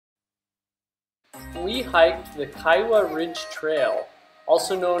We hiked the Kaiwa Ridge Trail,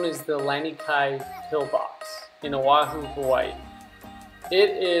 also known as the Lanikai Pillbox, in Oahu, Hawaii. It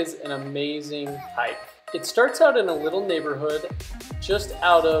is an amazing hike. It starts out in a little neighborhood just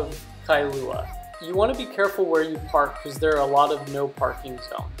out of Kailua. You want to be careful where you park because there are a lot of no parking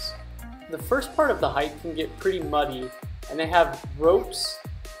zones. The first part of the hike can get pretty muddy, and they have ropes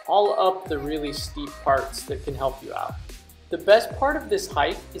all up the really steep parts that can help you out. The best part of this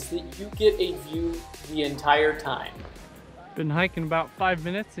hike is that you get a view the entire time. Been hiking about 5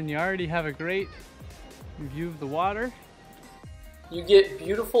 minutes and you already have a great view of the water. You get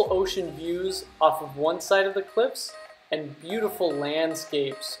beautiful ocean views off of one side of the cliffs and beautiful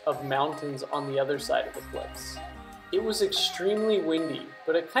landscapes of mountains on the other side of the cliffs. It was extremely windy,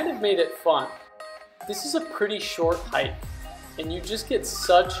 but it kind of made it fun. This is a pretty short hike, and you just get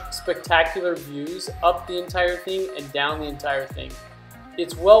such spectacular views up the entire thing and down the entire thing.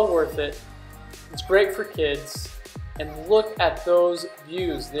 It's well worth it. It's great for kids, and look at those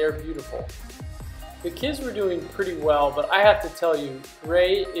views, they're beautiful. The kids were doing pretty well, but I have to tell you,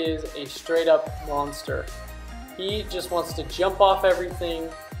 Ray is a straight up monster. He just wants to jump off everything,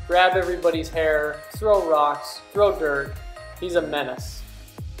 grab everybody's hair, throw rocks, throw dirt. He's a menace.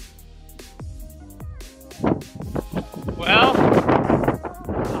 Well,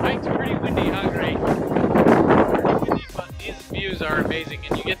 the hike's pretty windy, huh, Gray? Pretty windy, but these views are amazing,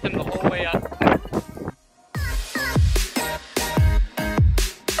 and you get them the whole way up.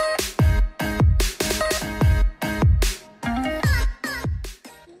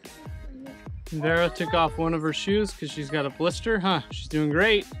 Vera took off one of her shoes because she's got a blister, huh? She's doing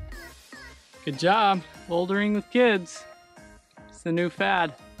great. Good job, bouldering with kids. It's the new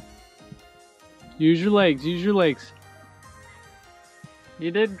fad. Use your legs, use your legs.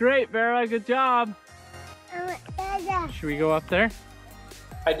 You did great, Vera, good job. Should we go up there?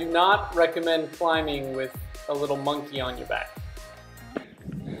 I do not recommend climbing with a little monkey on your back.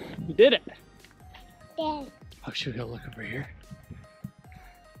 You did it. Yeah. Oh, should we go look over here?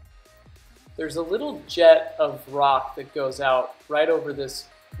 There's a little jet of rock that goes out right over this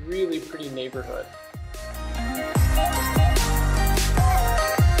really pretty neighborhood.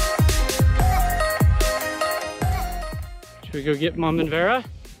 Should we go get Mom and Vera?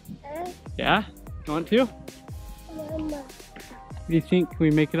 Yeah? You want to? Mama. What do you think? Can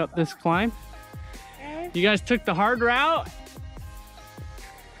we make it up this climb? You guys took the hard route?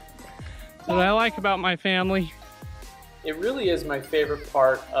 That's what I like about my family. It really is my favorite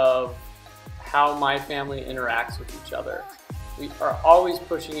part of how my family interacts with each other. We are always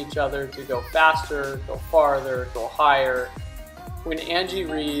pushing each other to go faster, go farther, go higher. When Angie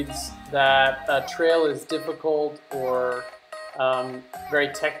reads that a trail is difficult or very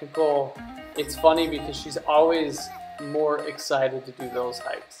technical, it's funny because she's always more excited to do those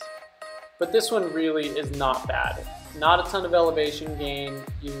hikes. But this one really is not bad. Not a ton of elevation gain.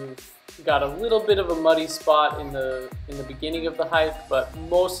 You've got a little bit of a muddy spot in the beginning of the hike, but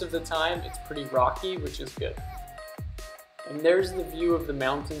most of the time it's pretty rocky, which is good. And there's the view of the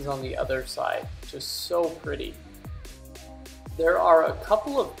mountains on the other side, just so pretty. There are a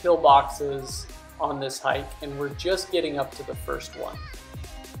couple of pillboxes on this hike, and we're just getting up to the first one.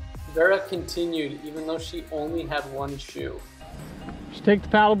 Vera continued even though she only had one shoe. Just take the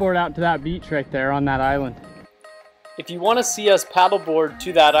paddleboard out to that beach right there on that island. If you want to see us paddleboard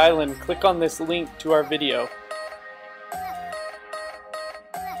to that island, click on this link to our video.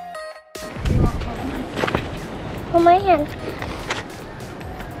 Hold my hand.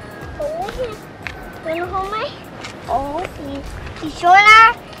 Hold my hand. Wanna hold my? Oh, he's showing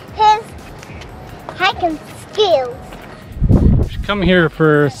our his hiking skills. We should come here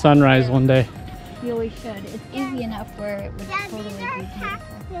for sunrise one day. You always should. It's easy enough where it would totally be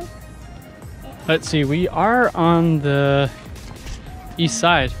beautiful. Let's see, we are on the east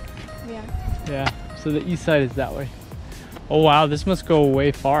side. Yeah. Yeah, so the east side is that way. Oh wow, this must go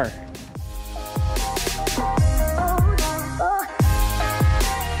way far.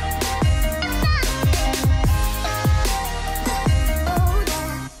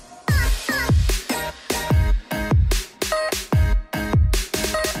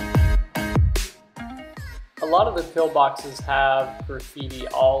 A lot of the pillboxes have graffiti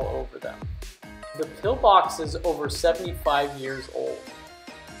all over them. The pillbox is over 75 years old.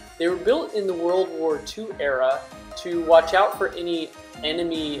 They were built in the World War II era to watch out for any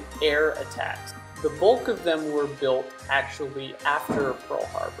enemy air attacks. The bulk of them were built actually after Pearl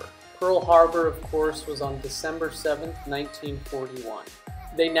Harbor. Pearl Harbor, of course, was on December 7th, 1941.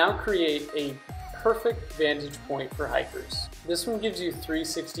 They now create a perfect vantage point for hikers. This one gives you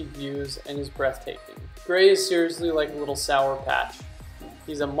 360 views and is breathtaking. Gray is seriously like a little Sour Patch.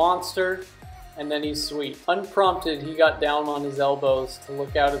 He's a monster, and then he's sweet. Unprompted, he got down on his elbows to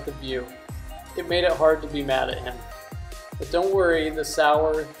look out at the view. It made it hard to be mad at him. But don't worry, the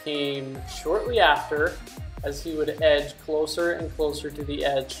sour came shortly after as he would edge closer and closer to the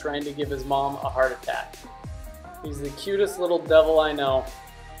edge, trying to give his mom a heart attack. He's the cutest little devil I know.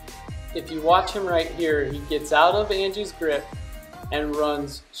 If you watch him right here, he gets out of Angie's grip and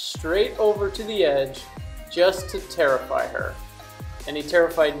runs straight over to the edge just to terrify her. And he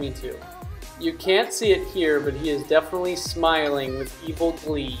terrified me too. You can't see it here, but he is definitely smiling with evil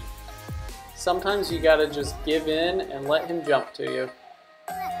glee. Sometimes you gotta just give in and let him jump to you.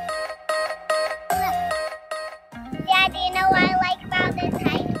 Dad, do you know what I like about this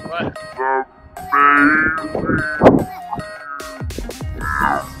hike? What? Dad, where's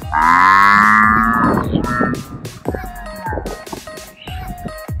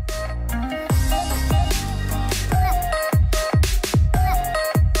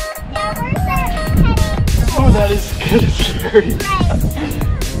that heading? Oh, that is kind of scary.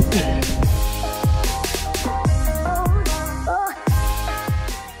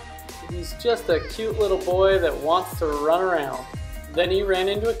 He's just a cute little boy that wants to run around. Then he ran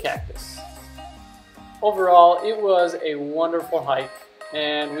into a cactus. Overall, it was a wonderful hike,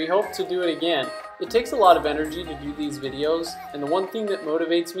 and we hope to do it again. It takes a lot of energy to do these videos, and the one thing that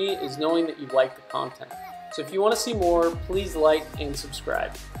motivates me is knowing that you like the content. So if you want to see more, please like and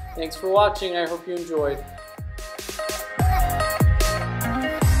subscribe. Thanks for watching. I hope you enjoyed.